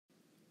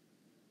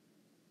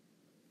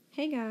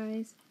Hey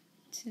guys,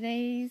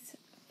 today's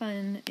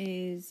fun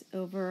is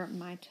over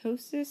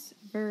mitosis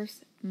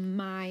versus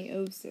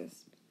meiosis.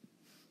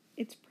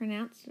 It's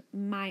pronounced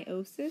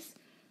meiosis,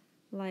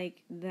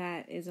 like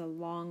that is a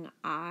long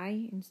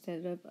I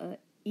instead of a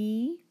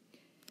E.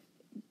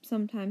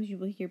 Sometimes you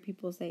will hear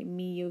people say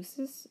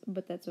meiosis,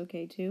 but that's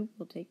okay too.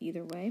 We'll take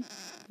either way.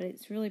 But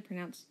it's really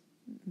pronounced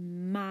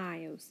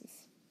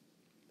meiosis.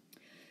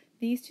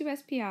 These two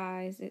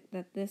SPIs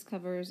that this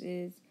covers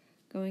is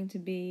going to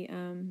be,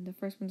 the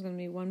first one's going to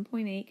be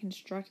 1.8,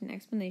 construct an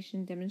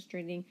explanation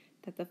demonstrating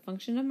that the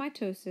function of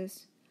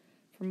mitosis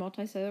for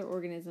multicellular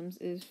organisms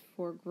is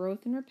for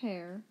growth and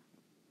repair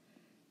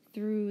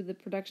through the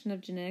production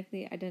of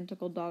genetically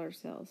identical daughter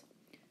cells.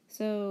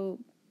 So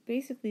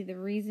basically the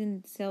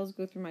reason cells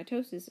go through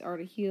mitosis are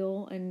to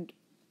heal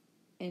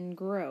and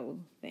grow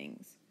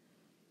things.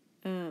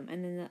 And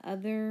then the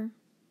other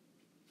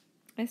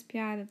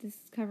SPI that this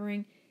is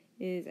covering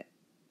is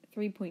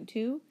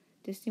 3.2,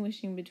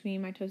 distinguishing between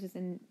mitosis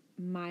and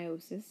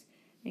meiosis,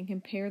 and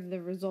compare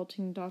the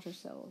resulting daughter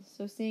cells.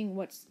 So seeing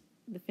what's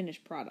the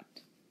finished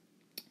product.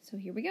 So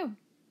here we go.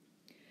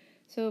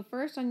 So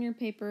first on your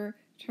paper,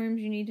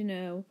 terms you need to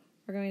know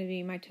are going to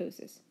be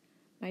mitosis.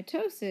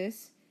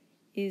 Mitosis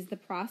is the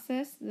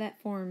process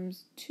that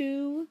forms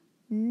two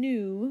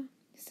new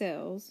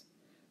cells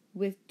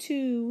with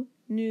two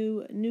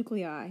new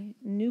nuclei.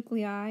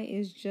 Nuclei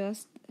is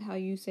just how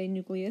you say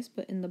nucleus,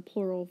 but in the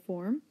plural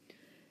form.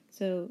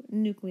 So,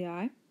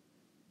 nuclei.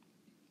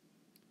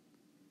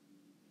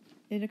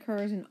 It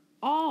occurs in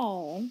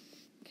all,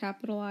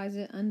 capitalize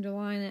it,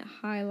 underline it,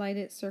 highlight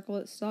it, circle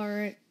it, star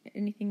it,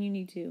 anything you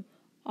need to.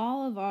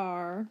 All of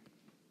our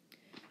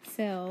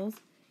cells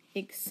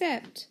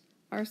except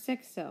our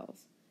sex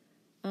cells.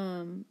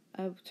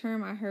 A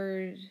term I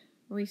heard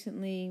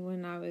recently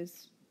when I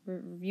was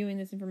reviewing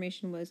this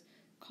information was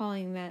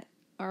calling that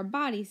our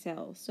body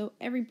cells. So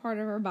every part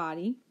of our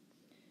body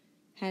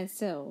has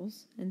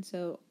cells, and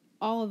so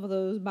all of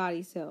those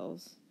body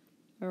cells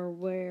are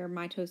where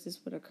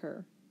mitosis would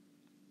occur.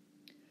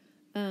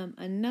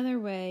 Another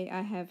way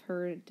I have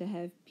heard to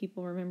have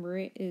people remember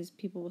it is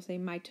people will say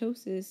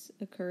mitosis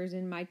occurs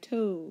in my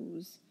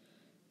toes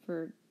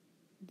for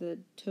the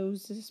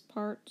toes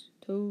part,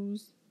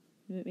 toes.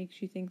 It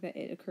makes you think that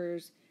it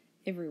occurs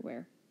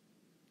everywhere.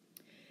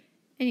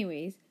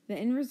 Anyways, the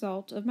end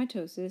result of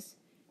mitosis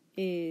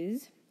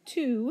is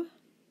two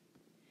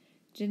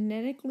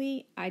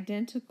genetically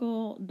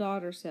identical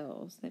daughter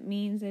cells. That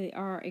means they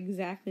are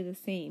exactly the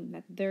same,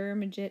 that their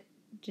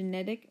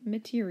genetic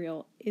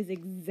material is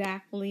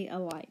exactly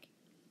alike.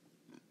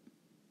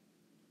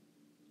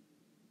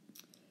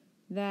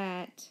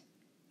 That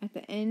at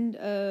the end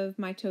of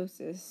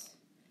mitosis,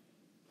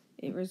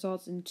 it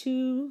results in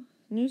two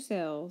new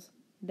cells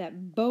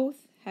that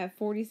both have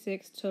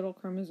 46 total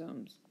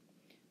chromosomes.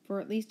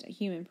 For at least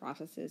human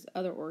processes,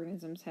 other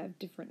organisms have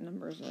different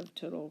numbers of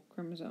total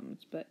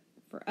chromosomes, but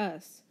for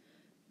us,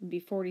 it would be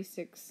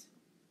 46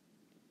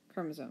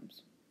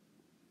 chromosomes.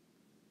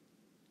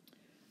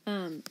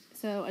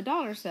 So a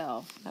daughter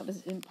cell, that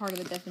was in part of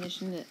the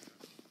definition that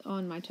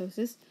on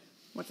mitosis.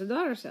 What's a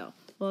daughter cell?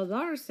 Well, a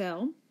daughter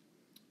cell,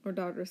 or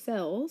daughter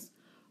cells,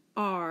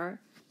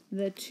 are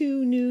the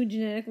two new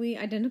genetically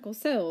identical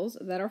cells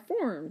that are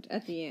formed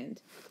at the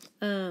end.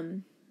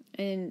 And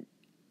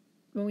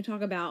when we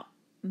talk about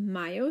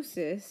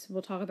meiosis,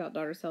 we'll talk about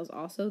daughter cells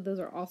also. Those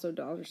are also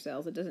daughter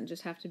cells. It doesn't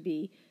just have to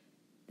be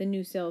the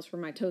new cells for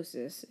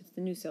mitosis. It's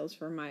the new cells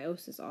for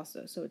meiosis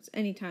also. So it's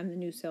anytime the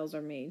new cells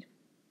are made.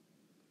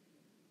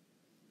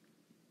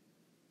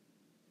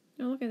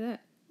 Oh, look at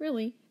that.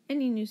 Really,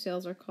 any new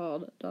cells are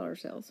called daughter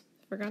cells.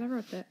 I forgot I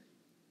wrote that.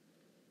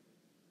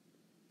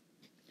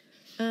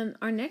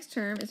 Our next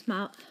term is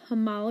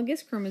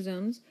homologous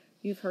chromosomes.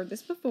 You've heard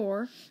this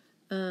before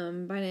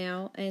by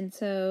now, and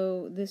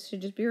so this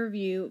should just be a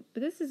review.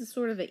 But this is a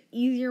sort of an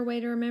easier way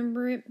to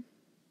remember it.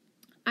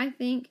 I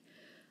think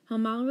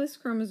homologous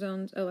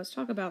chromosomes... Oh, let's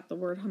talk about the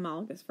word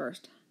homologous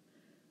first.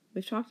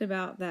 We've talked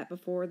about that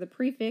before. The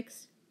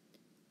prefix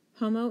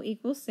homo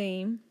equals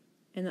same,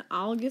 and the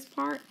ologous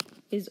part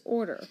is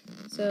order.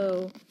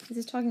 So this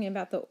is talking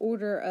about the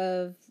order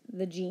of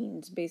the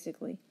genes,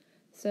 basically.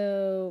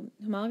 So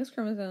homologous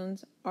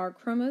chromosomes are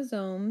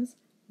chromosomes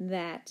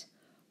that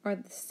are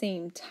the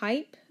same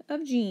type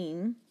of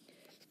gene,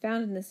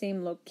 found in the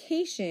same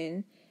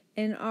location,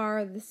 and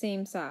are the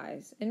same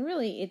size. And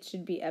really, it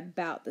should be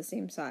about the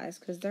same size,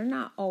 because they're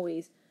not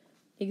always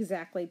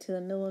exactly to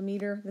the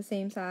millimeter the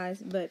same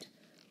size, but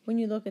when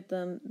you look at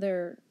them,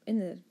 they're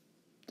in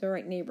the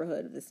right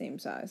neighborhood of the same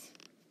size.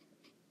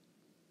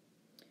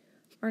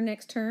 Our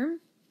next term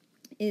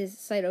is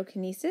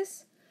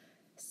cytokinesis.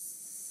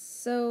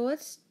 So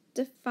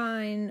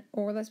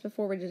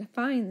before we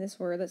define this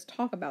word, let's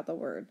talk about the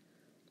word.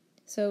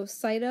 So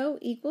cyto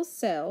equals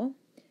cell,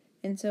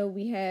 and so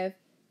we have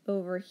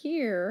over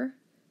here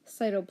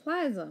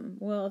cytoplasm.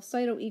 Well, if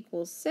cyto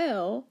equals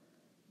cell,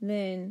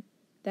 then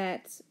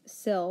that's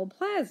cell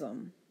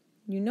plasm.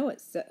 You know what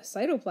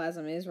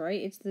cytoplasm is,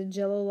 right? It's the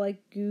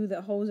jello-like goo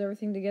that holds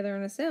everything together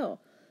in a cell.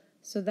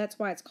 So that's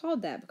why it's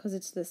called that, because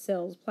it's the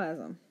cell's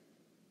plasm.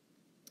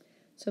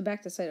 So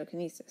back to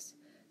cytokinesis.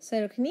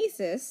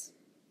 Cytokinesis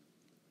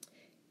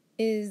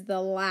is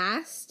the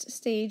last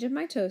stage of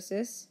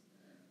mitosis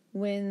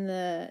when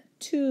the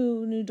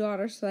two new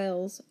daughter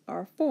cells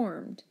are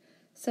formed.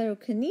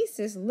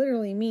 Cytokinesis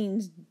literally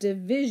means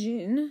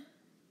division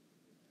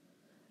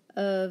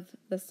of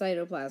the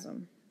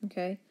cytoplasm.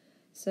 Okay?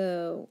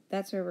 So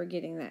that's where we're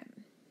getting that.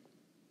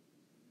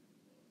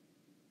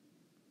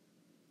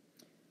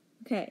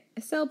 Okay,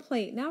 a cell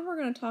plate. Now we're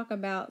going to talk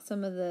about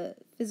some of the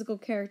physical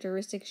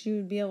characteristics you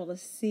would be able to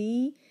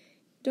see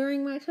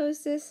during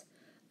mitosis.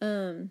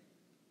 And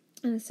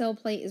a cell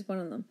plate is one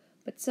of them.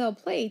 But cell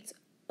plates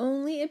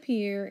only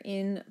appear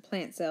in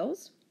plant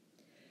cells.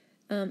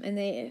 And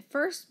they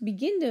first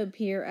begin to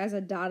appear as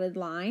a dotted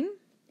line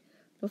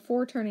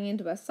before turning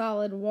into a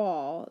solid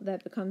wall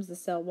that becomes the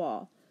cell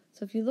wall.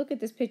 So if you look at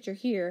this picture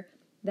here,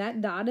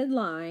 that dotted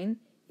line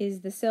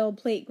is the cell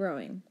plate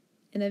growing.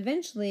 And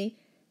eventually,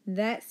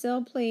 that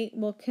cell plate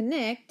will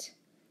connect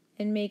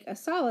and make a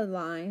solid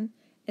line,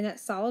 and that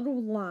solid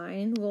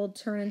line will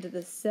turn into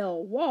the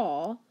cell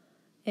wall,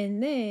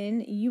 and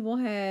then you will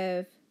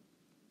have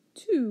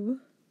two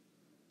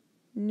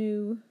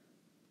new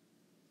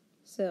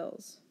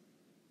cells.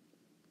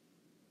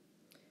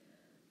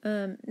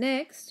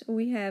 Next,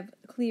 we have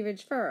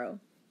cleavage furrow.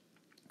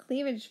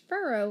 Cleavage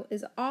furrow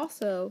is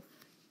also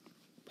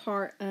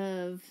part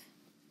of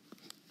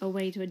a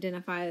way to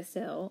identify a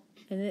cell,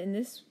 and in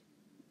this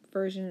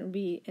version it would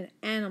be an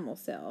animal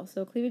cell.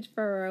 So cleavage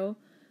furrow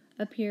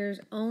appears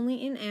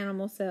only in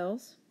animal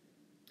cells,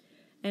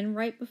 and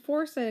right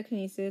before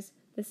cytokinesis,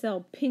 the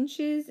cell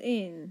pinches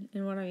in,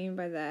 and what I mean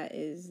by that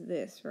is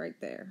this right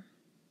there,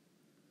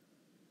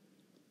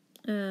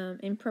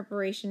 in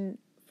preparation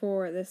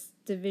for this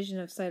division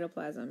of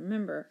cytoplasm.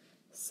 Remember,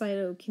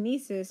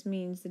 cytokinesis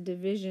means the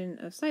division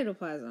of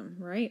cytoplasm,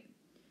 right?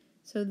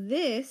 So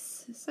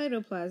this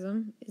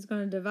cytoplasm is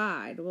going to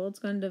divide. Well, it's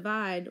going to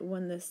divide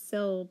when the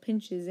cell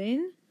pinches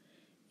in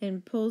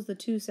and pulls the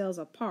two cells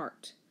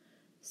apart.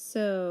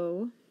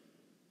 So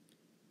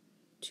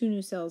two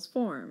new cells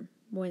form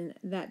when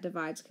that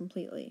divides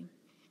completely.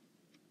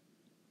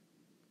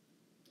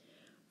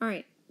 All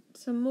right,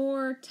 some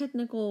more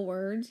technical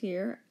words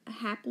here.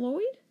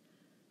 Haploid.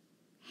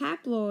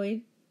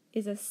 Haploid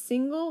is a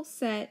single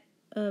set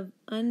of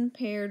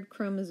unpaired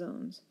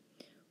chromosomes,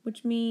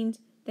 which means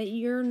that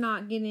you're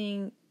not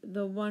getting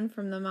the one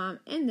from the mom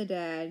and the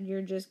dad,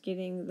 you're just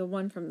getting the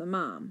one from the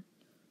mom,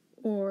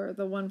 or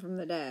the one from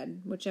the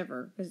dad,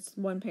 whichever, because it's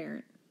one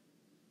parent.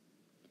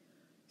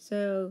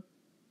 So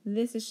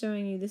this is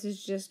showing you this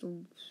is just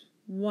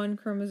one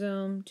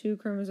chromosome, two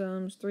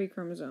chromosomes, three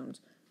chromosomes.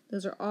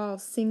 Those are all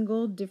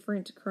single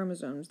different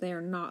chromosomes. They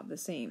are not the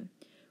same.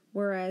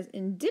 Whereas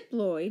in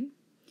diploid,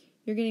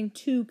 you're getting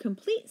two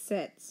complete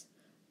sets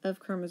of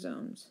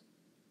chromosomes.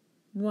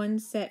 One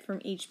set from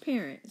each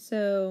parent.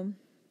 So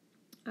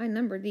I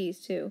numbered these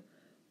two.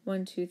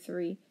 1, 2,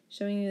 3.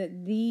 Showing you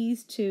that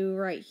these two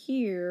right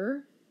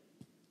here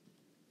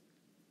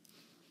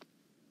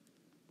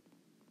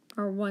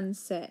are one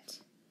set.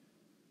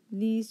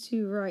 These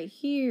two right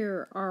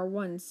here are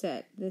one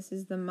set. This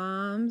is the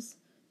mom's.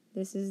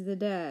 This is the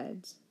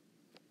dad's.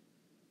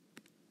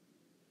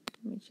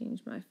 Let me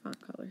change my font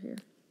color here.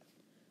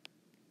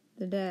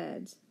 The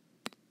dad's.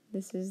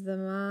 This is the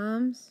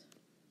mom's.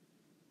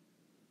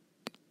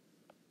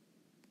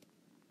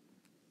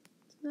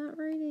 It's not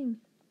writing.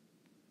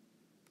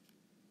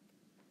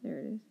 There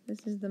it is.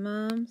 This is the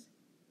mom's.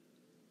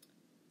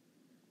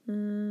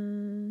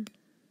 Oh,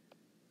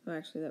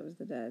 actually, that was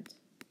the dad's.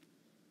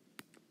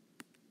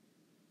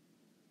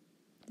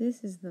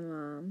 This is the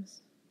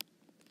mom's.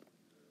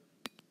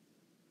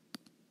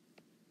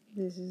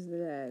 This is the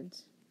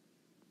dad's.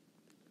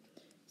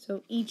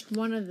 So each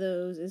one of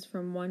those is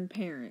from one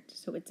parent.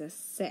 So it's a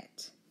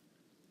set.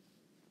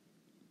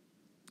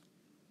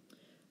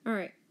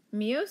 Alright.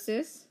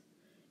 Meiosis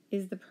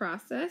is the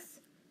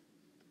process.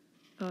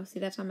 Oh, see,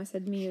 that time I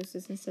said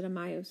meiosis instead of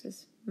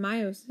meiosis.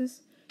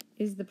 Meiosis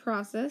is the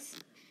process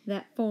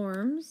that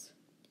forms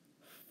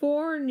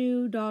 4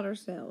 new daughter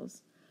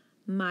cells.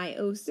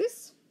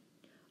 Meiosis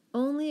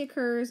only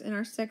occurs in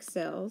our sex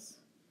cells.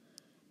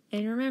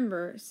 And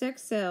remember,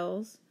 sex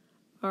cells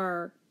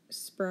are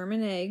sperm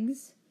and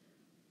eggs.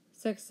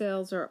 Sex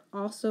cells are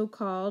also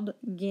called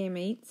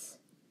gametes.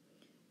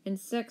 And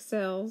sex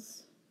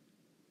cells,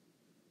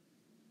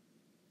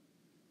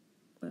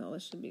 well,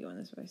 this should be going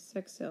this way.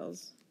 Sex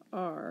cells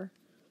are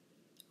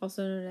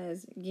also known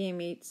as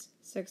gametes.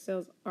 Sex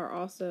cells are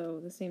also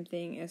the same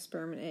thing as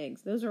sperm and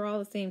eggs. Those are all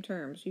the same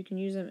terms. You can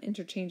use them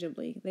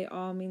interchangeably. They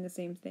all mean the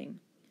same thing.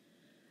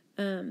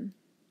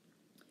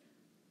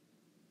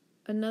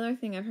 Another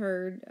thing I've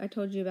heard, I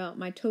told you about,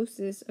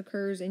 mitosis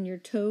occurs in your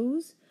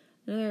toes.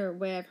 Another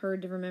way I've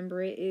heard to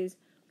remember it is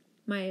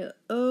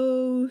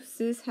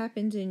meiosis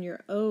happens in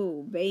your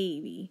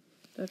baby,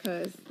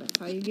 because that's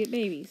how you get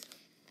babies.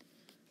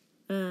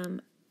 So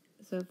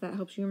if that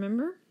helps you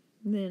remember,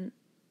 then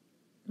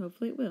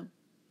hopefully it will.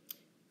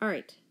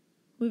 Alright,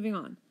 moving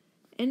on.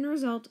 End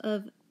result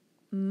of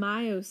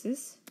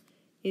meiosis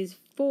is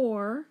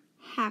 4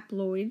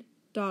 haploid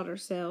daughter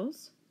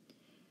cells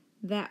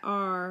that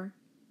are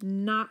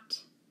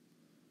not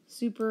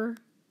super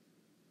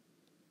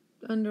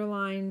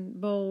underline,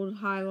 bold,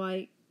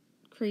 highlight,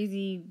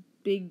 crazy,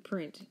 big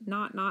print.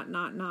 Not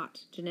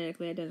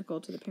genetically identical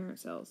to the parent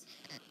cells.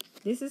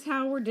 This is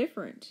how we're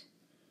different.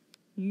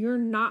 You're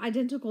not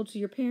identical to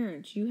your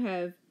parents. You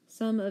have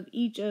some of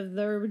each of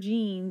their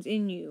genes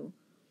in you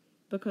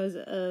because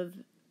of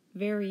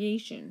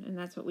variation, and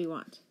that's what we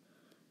want.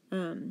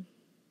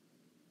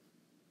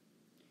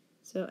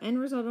 So end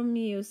result of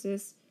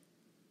meiosis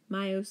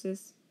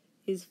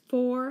is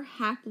 4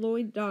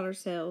 haploid daughter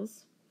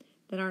cells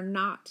that are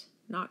not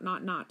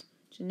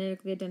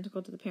genetically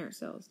identical to the parent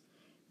cells.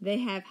 They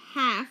have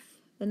half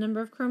the number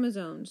of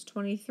chromosomes,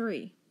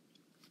 23.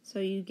 So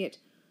you get,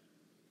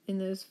 in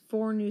those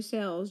 4 new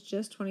cells,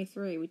 just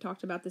 23. We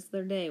talked about this the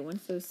other day.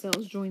 Once those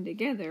cells join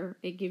together,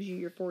 it gives you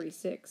your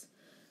 46.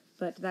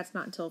 But that's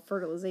not until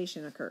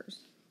fertilization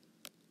occurs.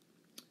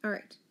 All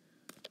right.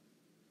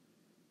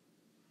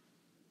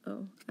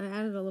 Oh, I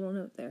added a little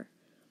note there.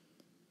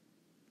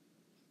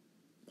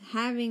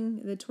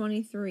 Having the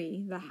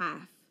 23, the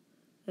half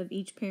of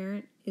each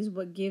parent, is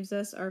what gives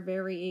us our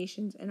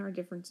variations and our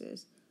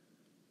differences.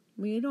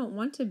 We don't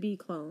want to be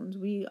clones.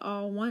 We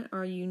all want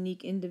our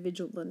unique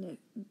individualismness.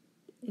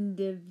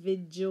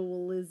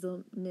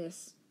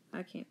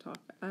 I can't talk.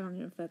 I don't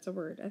know if that's a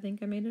word. I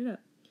think I made it up.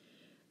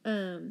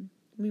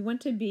 We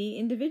want to be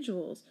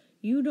individuals.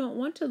 You don't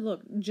want to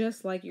look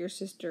just like your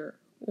sister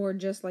or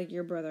just like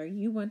your brother.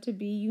 You want to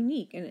be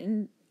unique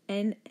and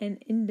an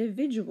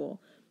individual.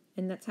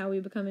 And that's how we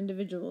become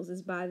individuals,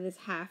 is by this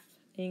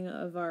halving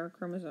of our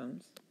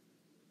chromosomes.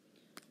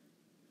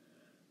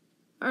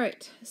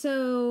 Alright,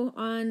 so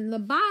on the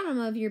bottom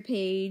of your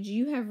page,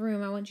 you have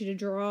room. I want you to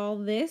draw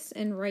this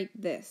and write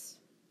this.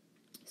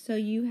 So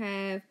you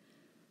have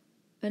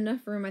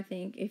enough room, I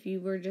think, if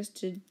you were just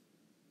to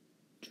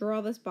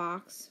draw this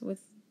box with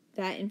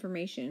that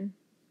information.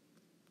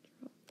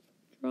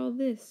 Draw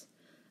this.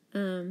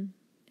 And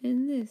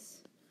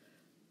this.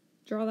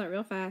 Draw that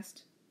real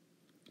fast.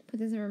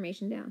 Put this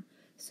information down.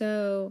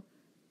 So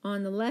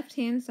on the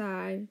left-hand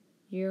side,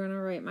 you're going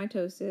to write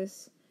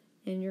mitosis.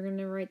 And you're going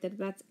to write that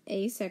that's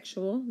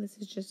asexual. This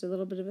is just a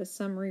little bit of a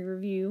summary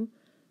review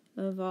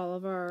of all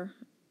of our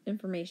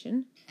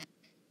information.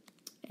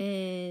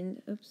 And,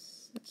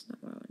 oops, that's not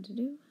what I wanted to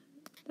do.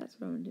 That's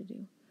what I wanted to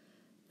do.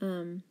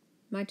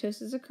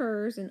 Mitosis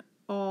occurs in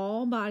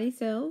all body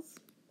cells.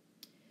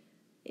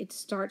 It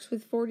starts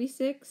with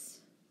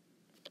 46.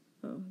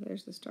 Oh,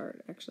 there's the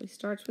start. Actually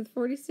starts with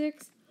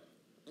 46.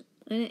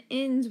 And it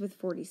ends with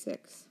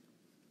 46.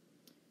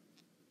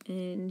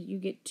 And you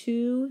get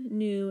 2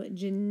 new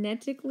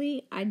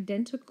genetically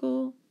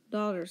identical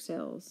daughter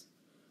cells.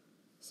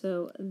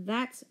 So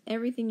that's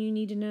everything you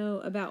need to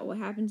know about what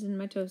happens in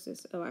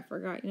mitosis. Oh, I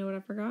forgot. You know what I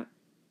forgot?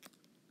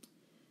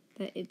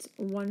 That it's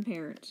one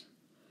parent.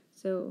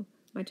 So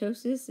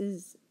mitosis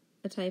is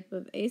a type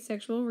of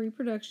asexual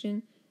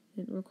reproduction.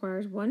 It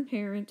requires one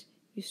parent.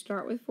 You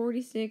start with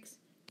 46.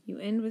 You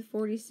end with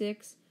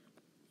 46.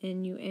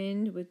 And you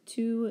end with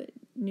 2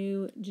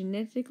 new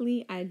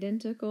genetically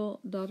identical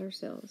daughter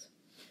cells.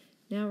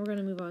 Now we're going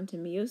to move on to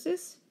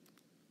meiosis.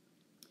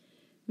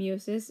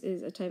 Meiosis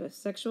is a type of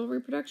sexual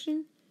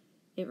reproduction.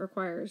 It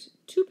requires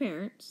 2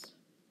 parents.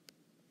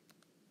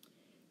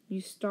 You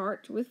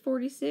start with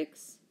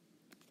 46.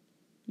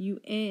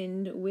 You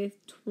end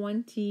with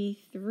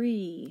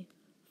 23.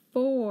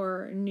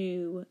 4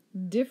 new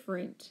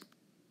different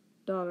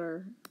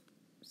daughter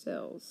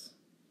cells.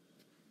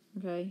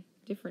 Okay?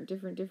 Different.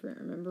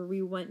 Remember,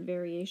 we want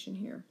variation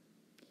here.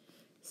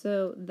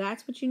 So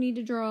that's what you need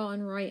to draw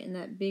and write in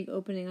that big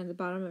opening on the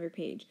bottom of your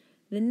page.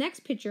 The next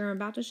picture I'm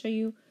about to show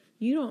you,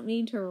 you don't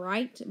need to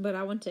write, but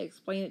I want to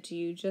explain it to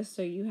you just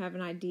so you have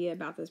an idea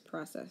about this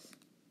process.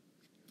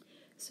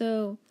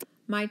 So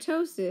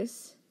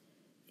mitosis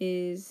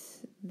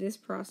is this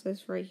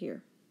process right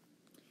here.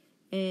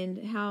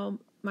 And how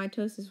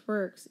mitosis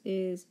works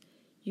is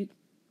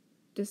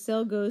the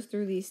cell goes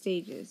through these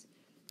stages.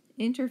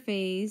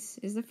 Interphase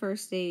is the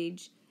first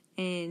stage,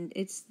 and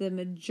it's the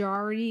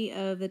majority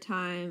of the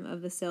time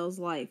of the cell's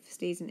life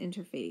stays in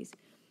interphase.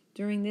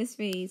 During this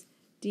phase,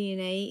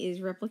 DNA is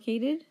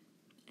replicated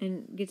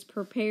and gets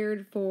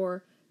prepared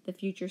for the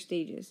future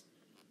stages.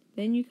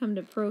 Then you come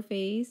to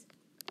prophase,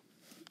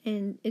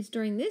 and it's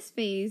during this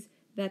phase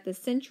that the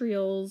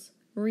centrioles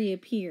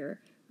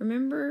reappear.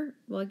 Remember,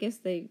 well, I guess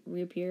they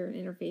reappear in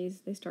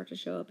interphase. They start to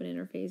show up in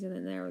interphase, and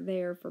then they're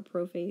there for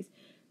prophase.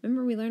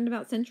 Remember we learned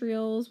about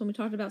centrioles when we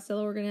talked about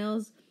cell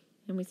organelles,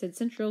 and we said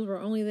centrioles were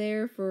only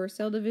there for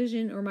cell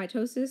division or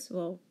mitosis?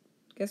 Well,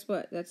 guess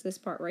what? That's this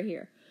part right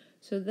here.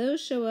 So those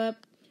show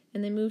up,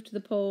 and they move to the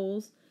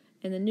poles,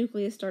 and the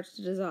nucleus starts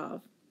to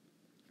dissolve.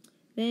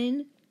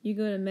 Then you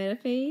go to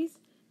metaphase.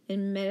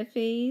 In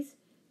metaphase,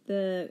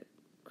 the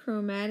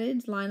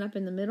chromatids line up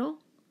in the middle.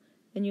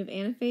 Then you have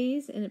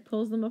anaphase, and it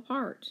pulls them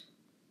apart.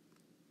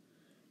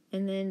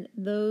 And then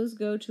those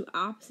go to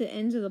opposite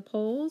ends of the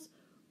poles,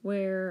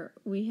 where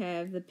we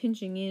have the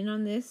pinching in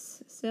on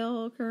this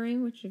cell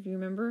occurring, which, if you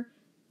remember,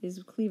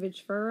 is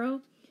cleavage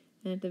furrow.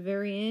 And at the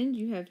very end,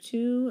 you have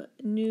 2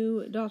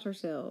 new daughter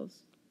cells.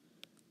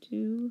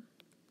 2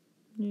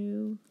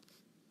 new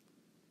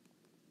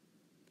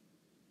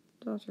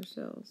daughter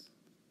cells.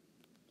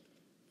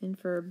 And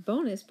for a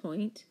bonus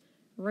point,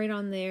 right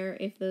on there,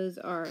 if those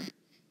are...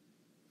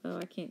 Oh,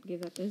 I can't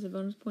give that. There's a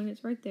bonus point.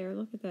 It's right there.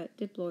 Look at that.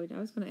 Diploid. I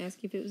was going to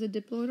ask you if it was a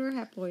diploid or a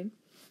haploid,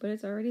 but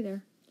it's already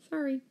there.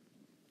 Sorry.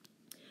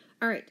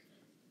 All right.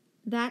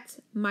 That's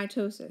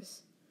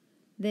mitosis.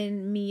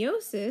 Then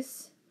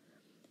meiosis.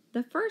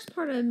 The first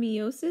part of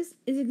meiosis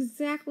is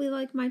exactly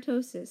like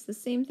mitosis. The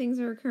same things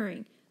are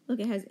occurring.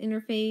 Look, it has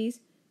interphase.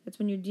 That's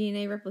when your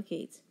DNA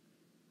replicates.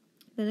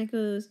 Then it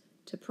goes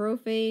to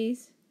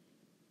prophase,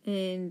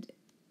 and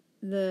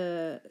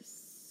the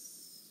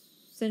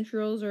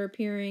centrioles are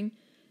appearing,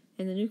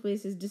 and the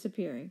nucleus is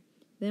disappearing.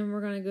 Then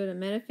we're going to go to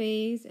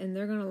metaphase, and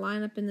they're going to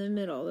line up in the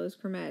middle, those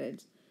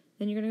chromatids.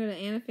 Then you're going to go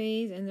to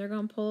anaphase, and they're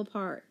going to pull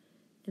apart.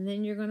 And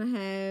then you're going to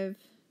have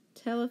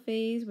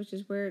telophase, which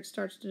is where it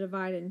starts to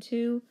divide in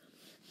 2.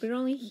 But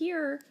only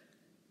here,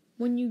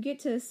 when you get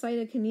to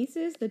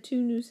cytokinesis, the 2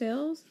 new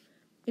cells,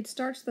 it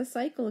starts the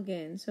cycle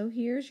again. So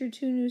here's your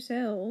 2 new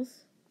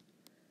cells,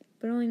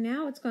 but only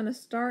now it's going to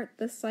start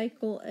the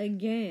cycle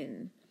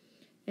again.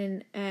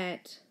 And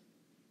at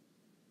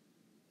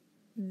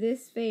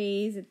this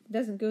phase, it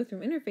doesn't go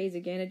through interphase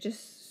again. It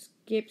just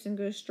skips and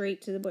goes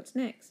straight to what's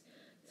next.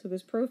 So it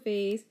goes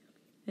prophase,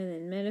 and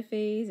then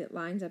metaphase. It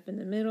lines up in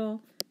the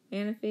middle.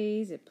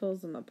 Anaphase, it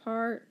pulls them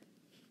apart.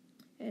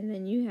 And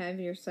then you have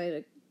your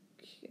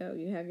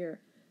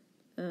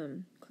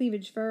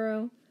cleavage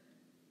furrow.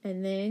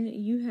 And then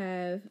you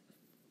have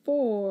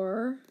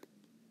 4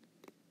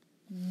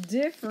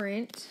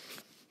 different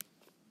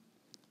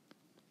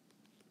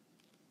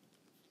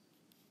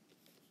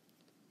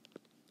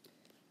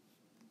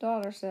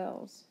daughter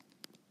cells.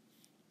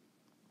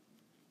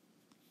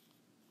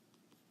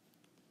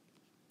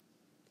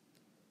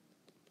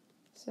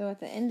 So at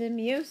the end of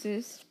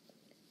meiosis,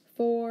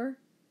 4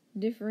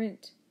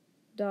 different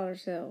daughter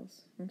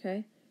cells,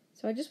 okay?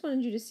 So I just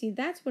wanted you to see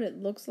that's what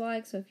it looks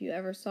like. So if you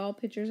ever saw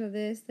pictures of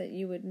this, that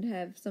you would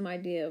have some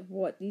idea of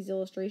what these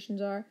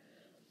illustrations are.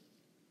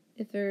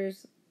 If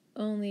there's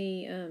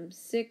only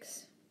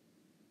 6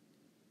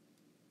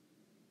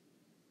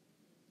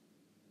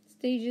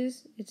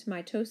 stages, it's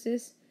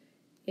mitosis.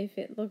 If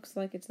it looks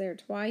like it's there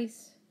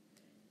twice,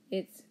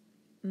 it's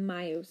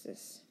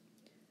meiosis.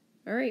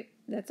 All right,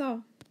 that's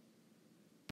all.